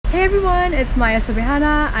Hey everyone, it's Maya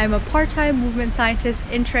Subihana. I'm a part-time movement scientist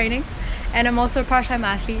in training, and I'm also a part-time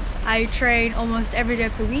athlete. I train almost every day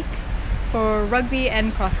of the week for rugby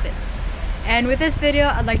and CrossFit. And with this video,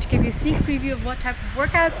 I'd like to give you a sneak preview of what type of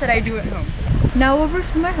workouts that I do at home. Now over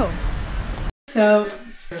to my home. So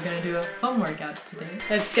we're gonna do a fun workout today.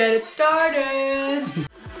 Let's get it started!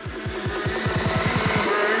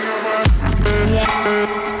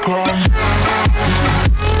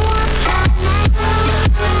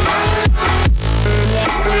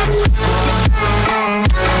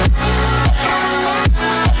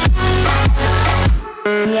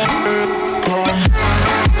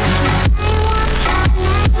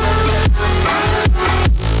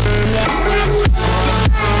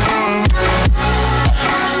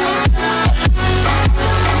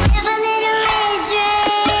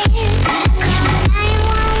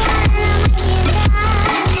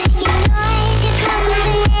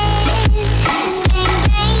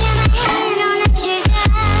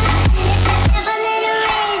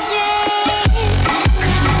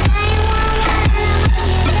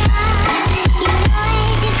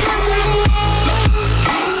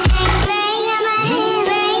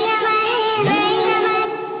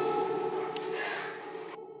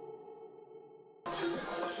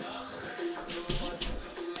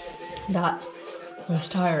 That was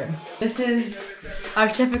tiring. This is our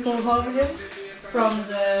typical home gym from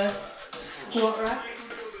the squat rack.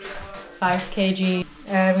 5 kg.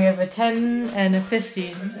 And we have a 10 and a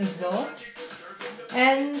 15 as well.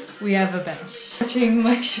 And we have a bench. Touching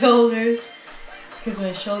my shoulders because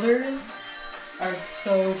my shoulders are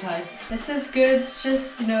so tight. This is good,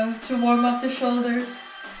 just, you know, to warm up the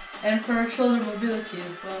shoulders and for shoulder mobility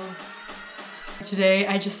as well. Today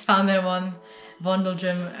I just found them on Bundle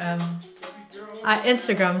Gym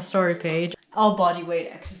Instagram story page. All body weight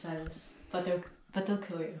exercises, but they'll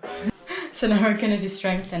kill you. So now we're gonna do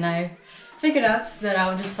strength, and I figured out that I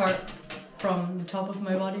would just start from the top of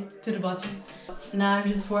my body to the bottom. Now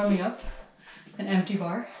I'm just warming up an empty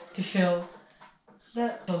bar to feel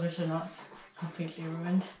that shoulders are not completely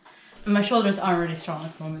ruined. But my shoulders aren't really strong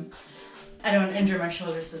at the moment. I don't injure my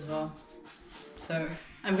shoulders as well. So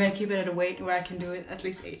I'm gonna keep it at a weight where I can do it at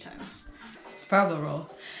least 8 times. Barbell row.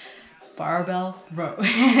 Barbell row.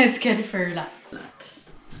 It's good for lats.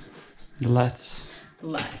 Lats.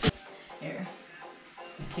 Lats. Here.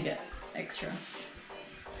 To get extra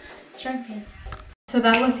strength here. So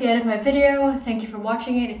that was the end of my video. Thank you for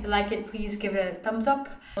watching it. If you like it, please give it a thumbs up.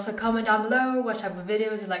 Also comment down below what type of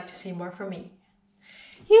videos you'd like to see more from me.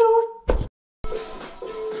 You